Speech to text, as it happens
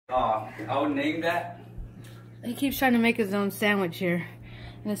I would name that. He keeps trying to make his own sandwich here.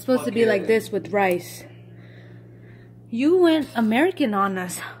 And it's supposed to be like this with rice. You went American on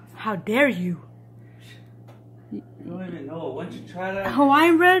us. How dare you? You don't even know. Why don't you try that?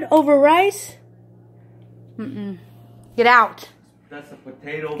 Hawaiian bread over rice? Mm-mm. Get out. That's a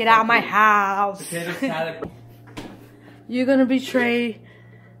potato. Get out of my house. Potato salad. You're gonna betray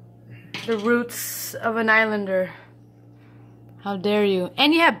the roots of an islander. How dare you?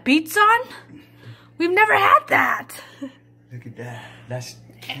 And you have beets on? We've never had that. Look at that. That's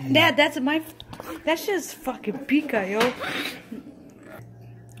Dad, that's just fucking pica, yo.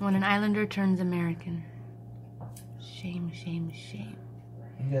 When an islander turns American. Shame, shame, shame.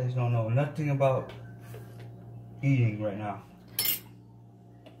 You guys don't know nothing about eating right now.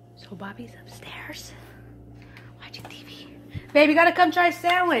 So Bobby's upstairs watching TV. Babe, you gotta come try a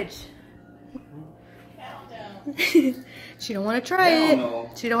sandwich. She don't want to try it. No.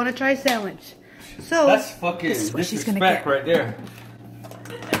 She don't want to try a sandwich. So that's fucking this is what she's gonna disrespect get right there.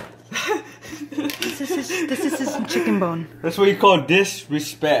 This is his chicken bone. That's what you call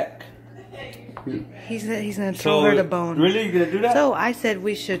disrespect. He's gonna throw her the bone. Really, you gonna do that? So I said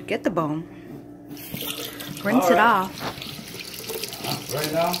we should get the bone, rinse it off.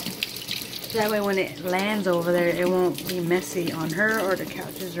 Right now. That way, when it lands over there, it won't be messy on her or the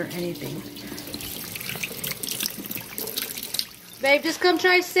couches or anything. Babe, just come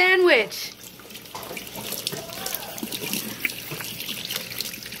try a sandwich.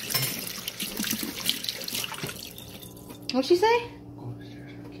 What'd she say?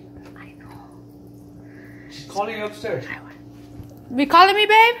 I know. She's calling you upstairs. Be calling me,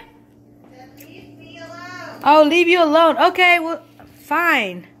 babe? Leave me alone. Oh, leave you alone. Okay, well,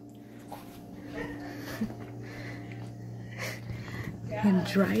 fine. And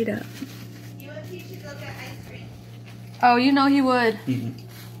dried up. You and Pete should go get ice cream. Oh, you know he would.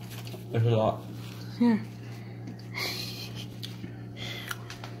 There's a lot. Yeah.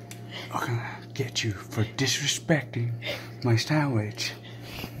 I'm gonna get you for disrespecting my sandwich.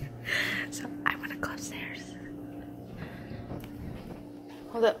 So I want to go upstairs.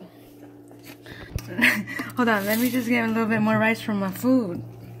 Hold up. Hold on. Let me just get a little bit more rice from my food.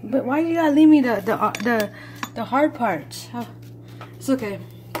 But why you gotta leave me the hard parts? Oh, it's okay.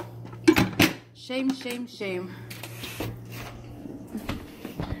 Shame, shame, shame.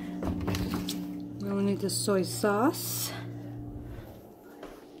 Now we need the soy sauce.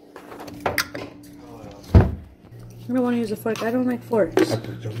 I don't want to use a fork. I don't like forks. I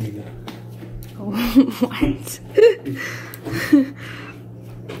don't need that. Oh, what?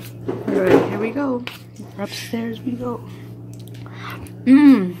 Alright, here we go. Upstairs we go.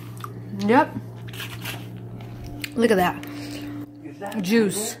 Yep. Look at that.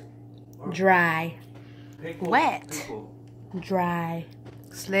 Juice. Dry. Wet. Dry.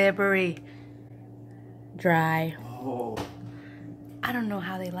 Slippery. Dry. Oh. I don't know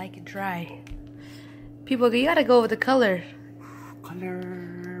how they like it dry. People, you gotta go with the color.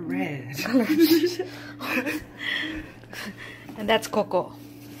 Color red. And that's cocoa.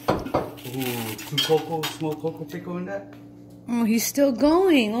 Ooh, some cocoa, small cocoa pickle in that? Oh, he's still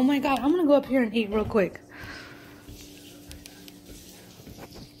going. Oh my god. I'm gonna go up here and eat real quick.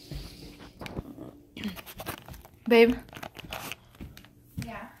 Babe.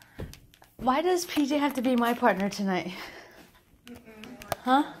 Yeah. Why does PJ have to be my partner tonight?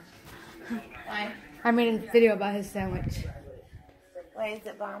 Huh? Why? I made a video about his sandwich. Why is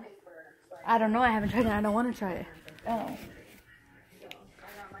it bomb? I don't know. I haven't tried it. I don't want to try it. Oh.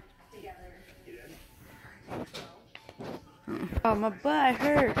 Oh, my butt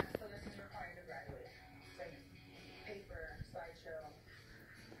hurt.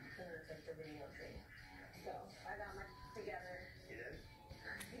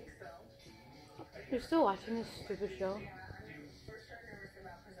 You're still watching this stupid show?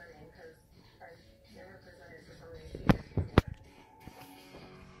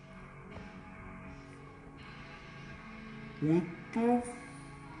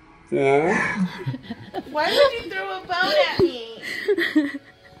 Yeah. Why would you throw a bone at me?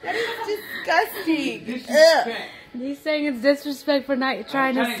 That is disgusting. Disrespect. He's saying it's disrespect for not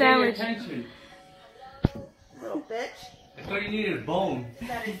trying a sandwich. Little bitch. I thought you needed a bone.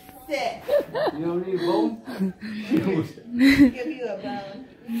 That is sick. You don't need a bone? Give you a bone.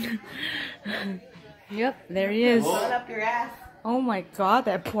 Yep, there he is. Bone up your ass. Oh my god,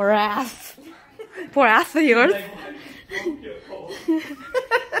 that poor ass. Poor ass of yours.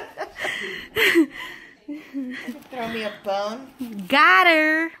 Throw me a bone. Got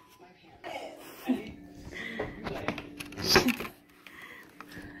her.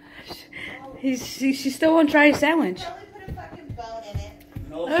 She still won't try a sandwich. Probably put a fucking bone in it.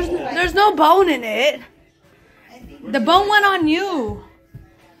 No There's There's no bone in it. The bone went on you.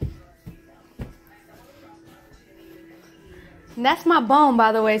 And that's my bone,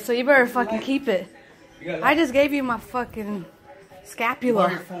 by the way, so you better fucking keep it. I just gave you my fucking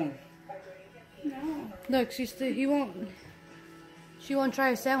scapula. Look, she won't try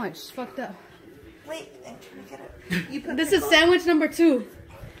a sandwich. She's fucked up. Wait, I'm trying to get it. You put This is pickles? sandwich number 2.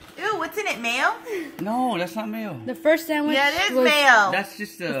 Ew, what's in it? Mayo? No, that's not mayo. The first sandwich Yeah, it is was mayo. That's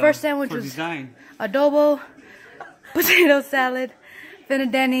just the first sandwich for was design. adobo, potato salad,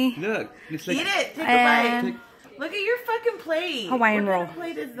 finadeni, Look, it's like Eat it. Take a and bite. Look at your fucking plate. Hawaiian what roll. What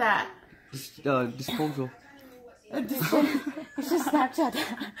plate is that? disposal. it's just Snapchat.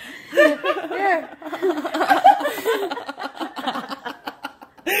 Here.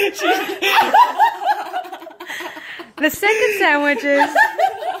 The second sandwich is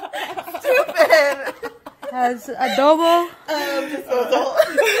Stupid. has adobo, Disposal.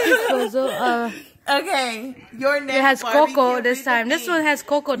 disposal, Okay, your next it has barbecue cocoa this is time. the This one has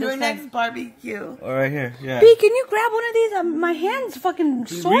cocoa Your this next time. barbecue. Oh, right here. Yeah. B, can you grab one of these? My hand's fucking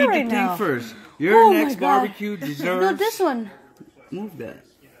sore Read the right thing now. first. Your Oh my next God. barbecue deserves. No, this one. Move that.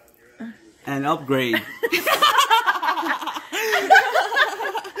 An upgrade.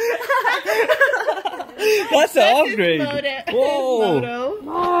 That's an upgrade. Whoa.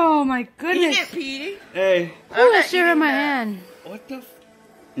 Oh my Eat goodness. it, P. Hey. Ooh, that shit in my hand. What the?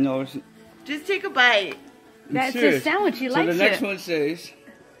 No, it's Just take a bite. That's serious. a sandwich. He So likes the next it. one says,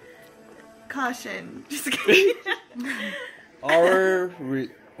 Caution. Just kidding. what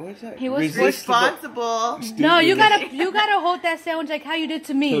is that? He was Responsible. No, you gotta hold that sandwich like how you did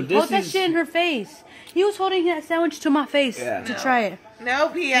to me. So this Hold that is- shit in her face. He was holding that sandwich to my face Yeah. to No. try it. No,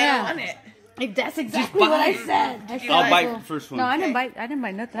 P. I Yeah. don't want it. That's exactly what I bite. said. I said I'll I bite will- the first one. No, I didn't bite. I didn't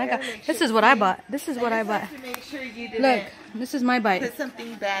bite nothing. I got. This is what I bought. This is what I bought. Have to make sure you didn't Look, this is my bite. put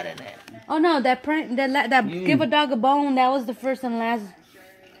something bad in it. Oh no, that prank, that give a dog a bone. That was the first and last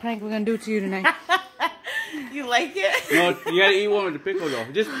prank we're gonna do to you tonight. You like it? No, you gotta eat one with the pickle though.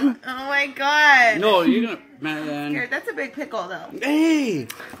 Just Oh my god. no, you're gonna man. Here, that's a big pickle though. Hey,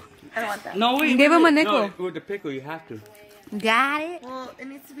 I don't want that. no wait. Give wait, him a wait. nickel. No, with the pickle, you have to. Got it. Well, it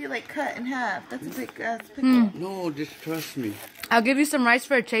needs to be like cut in half. That's a big ass pickle. No, just trust me. I'll give you some rice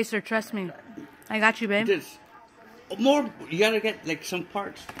for a chaser. Trust me. I got you, babe. Just more. You gotta get like some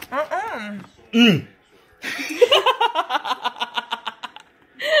parts.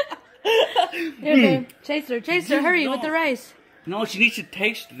 Here, babe. Chaser, hurry with the rice. No, she needs to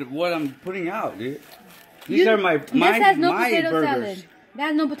taste what I'm putting out, dude. These are my This has no my potato burgers. salad. That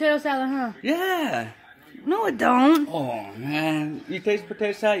has no potato salad, huh? Yeah. No, it don't. Oh man, you taste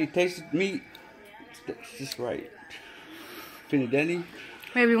potato salad, you taste meat. It's just right. Finadeni?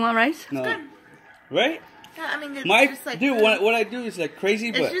 Maybe you want rice? No. Right? Yeah, I mean, it's My just like dude, food. what I do is like crazy,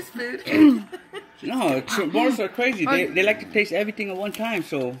 It's but just food. no, it's more so crazy. They like to taste everything at one time.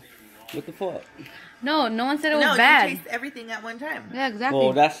 So, what the fuck? No, no one said it was No, bad. you taste everything at one time. Yeah, exactly.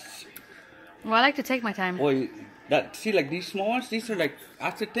 Well, that's Well, I like to take my time. boy. That see like these small ones. These are like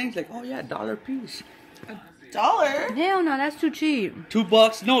after things like oh yeah, $1 a piece. $1. Hell no, that's too cheap.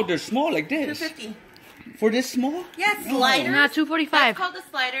 $2. No, they're small like this. $2.50. For this small? Yeah, No. sliders. Nah, That's $2.45. called a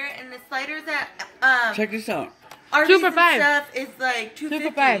slider, and the sliders at Check this out. Arby's for and $5. stuff is like $2.50. $2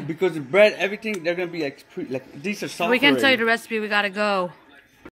 for $5. Because the bread, everything, they're gonna be like these are soft. We can't tell you already. the recipe. We gotta go.